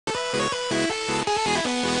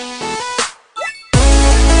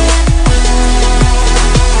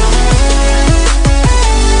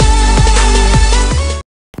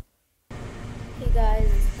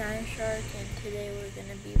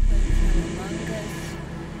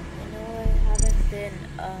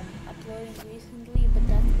uploading recently, but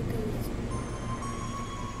that's because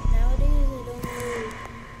nowadays I don't really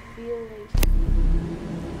feel like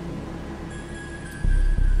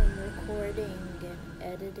recording and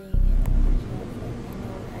editing and all stuff. Like, I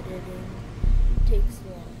know editing takes a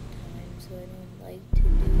long time, so I don't like to do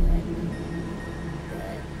it.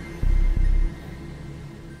 But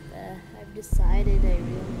I've decided I really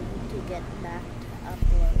need to get back to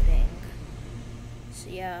uploading. So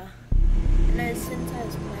yeah, and since I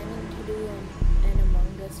was planning to do an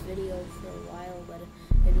Among Us video for a while, but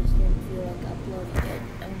I just didn't feel like uploading it,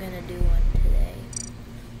 I'm gonna do one today.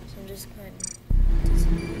 So I'm just going to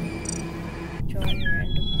join a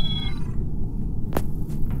random one.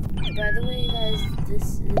 By the way, guys,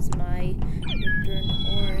 this is my character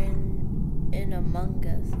in Among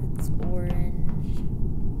Us. It's orange.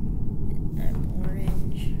 I'm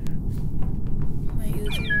orange. My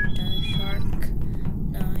username is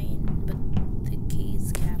Shark9, but the key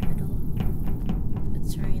is capital.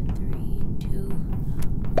 It's right in 3, 2,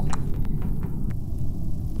 1.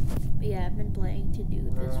 But yeah, I've been planning to do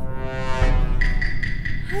this for a while.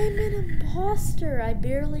 I'm an imposter. I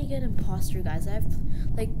barely get imposter, guys. I've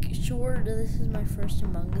sure this is my first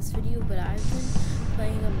Among Us video, but I've been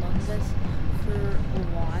playing Among Us for a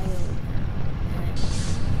while now. And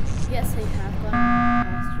yes, I have gotten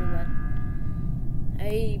imposter, but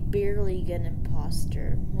I barely get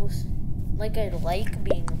imposter. I like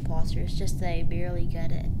being imposter. It's just that I barely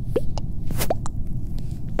get it.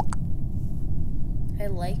 I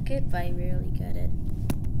like it, but I barely get it.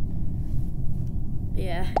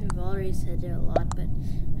 Yeah, I've already said it a lot, but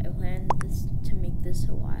I planned to make this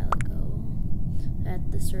a while ago.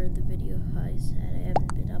 At the start of the video, I said I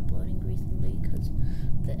haven't been uploading recently because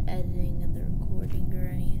the editing and the recording or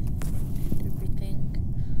everything.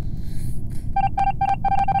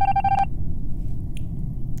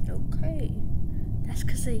 Okay, that's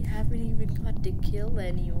because I haven't even got to kill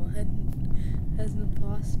anyone as an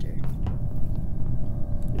imposter.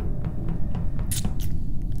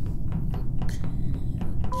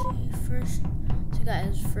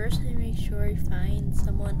 First I make sure I find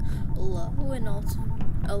someone low and also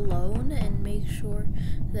alone, and make sure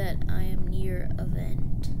that I am near a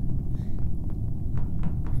vent.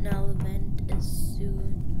 Now the vent is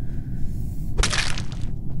soon.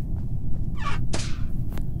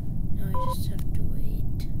 Now I just have to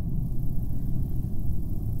wait.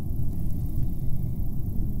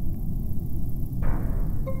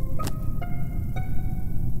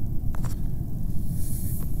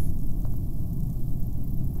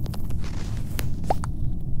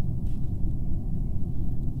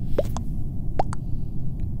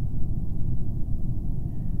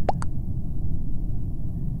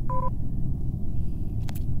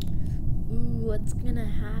 What's gonna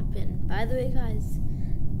happen? By the way, guys,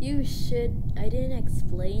 I didn't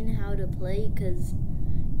explain how to play, because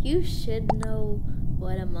you should know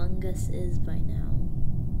what Among Us is by now.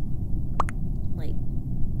 Like,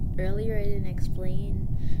 earlier I didn't explain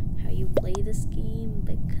how you play this game,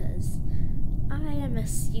 because I am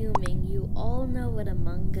assuming you all know what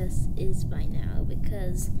Among Us is by now,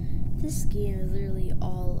 because this game is literally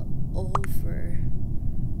all over.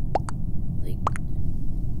 Like,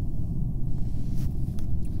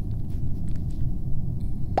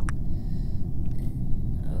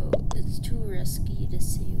 it's too risky to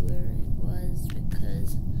see where it was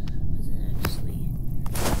because I wasn't actually.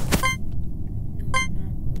 No, I'm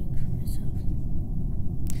not voting for myself.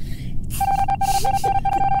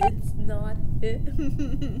 It's not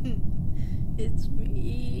him. It's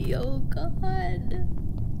me. Oh God.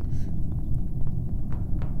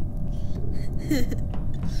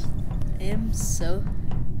 I am so.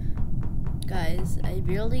 Guys, I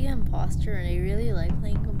barely get imposter and I really like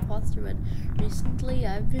playing imposter, but recently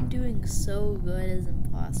I've been doing so good as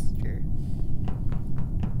imposter.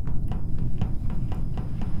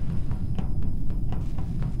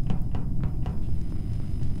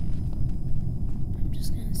 I'm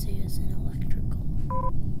just gonna say it's an electrical.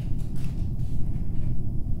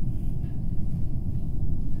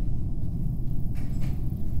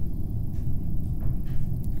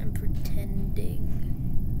 I'm pretending.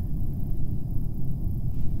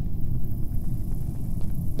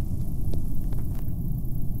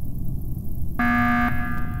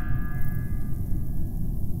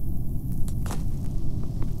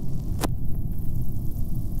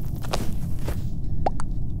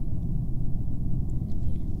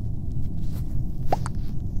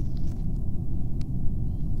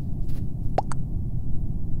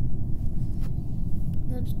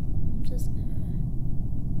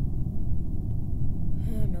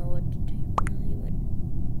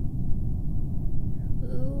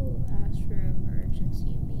 for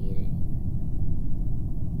emergency meeting.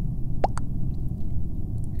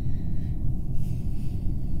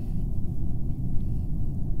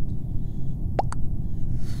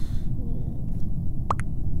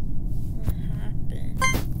 What happened?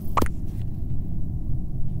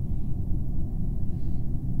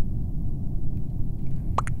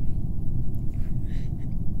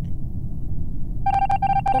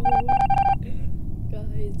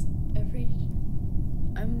 Guys,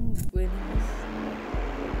 I'm winning this.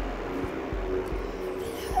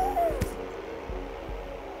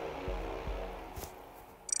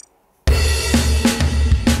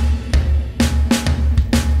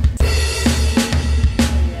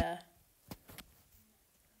 Yeah.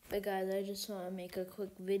 But guys, I just want to make a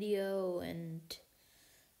quick video, and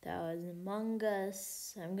that was Among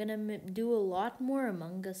Us. I'm gonna do a lot more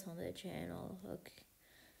Among Us on the channel. Okay.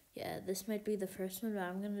 Yeah, this might be the first one, but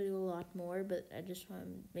I'm going to do a lot more, but I just want to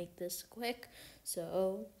make this quick.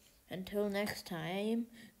 So, until next time,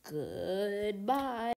 goodbye.